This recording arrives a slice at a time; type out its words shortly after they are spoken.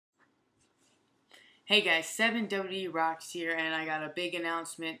Hey guys, 7WD Rocks here, and I got a big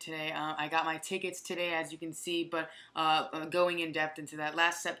announcement today. I got my tickets today, as you can see, but going in depth into that,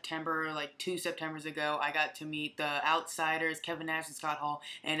 last September, like 2 Septembers ago, I got to meet the Outsiders, Kevin Nash and Scott Hall,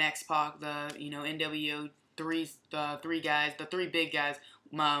 and X-Pac, the NWO three guys, the three big guys,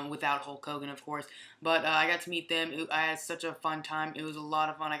 without Hulk Hogan, of course. But I got to meet them. I had such a fun time. It was a lot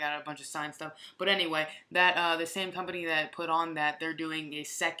of fun. I got a bunch of signed stuff. But anyway, that the same company that put on that, they're doing a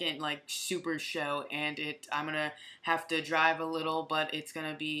second like super show, and I'm gonna have to drive a little, but it's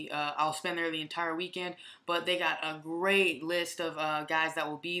gonna be I'll spend there the entire weekend. But they got a great list of guys that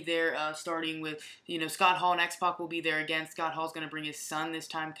will be there, starting with Scott Hall and X-Pac will be there again. Scott Hall's gonna bring his son this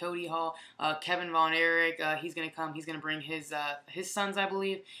time, Cody Hall. Kevin Von Erich, he's gonna come. He's gonna bring his sons, I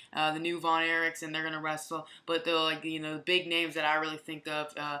believe, the new Von Erichs, and they're gonna wrestle. But the big names that I really think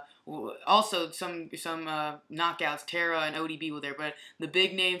of. Also, some knockouts, Tara and ODB were there. But the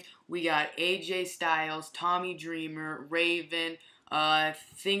big names, we got AJ Styles, Tommy Dreamer, Raven.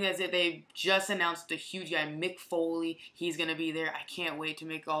 Thing is that they just announced the huge guy, Mick Foley. He's gonna be there. I can't wait to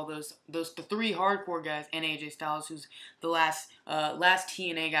make all the three hardcore guys, and AJ Styles, who's the last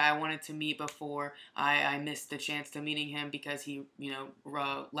TNA guy I wanted to meet before I missed the chance to meeting him because he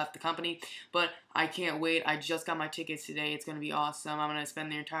left the company. But I can't wait. I just got my tickets today. It's gonna be awesome. I'm gonna spend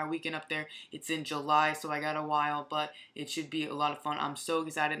the entire weekend up there. It's in July, so I got a while, but it should be a lot of fun. I'm so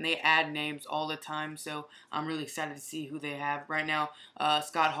excited, and they add names all the time, so I'm really excited to see who they have right now.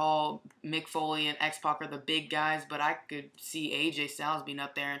 Scott Hall, Mick Foley, and X-Pac are the big guys, but I could see AJ Styles being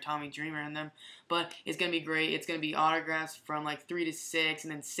up there and Tommy Dreamer and them. But it's going to be great. It's going to be autographs from like 3 to 6,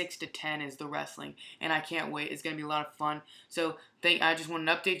 and then 6 to 10 is the wrestling. And I can't wait. It's going to be a lot of fun. So I just wanted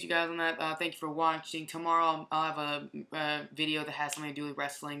to update you guys on that. Thank you for watching. Tomorrow I'll have a video that has something to do with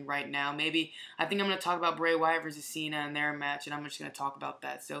wrestling right now. I think I'm going to talk about Bray Wyatt versus Cena and their match, and I'm just going to talk about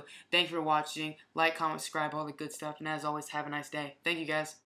that. So thank you for watching. Like, comment, subscribe, all the good stuff. And as always, have a nice day. Thank you, guys.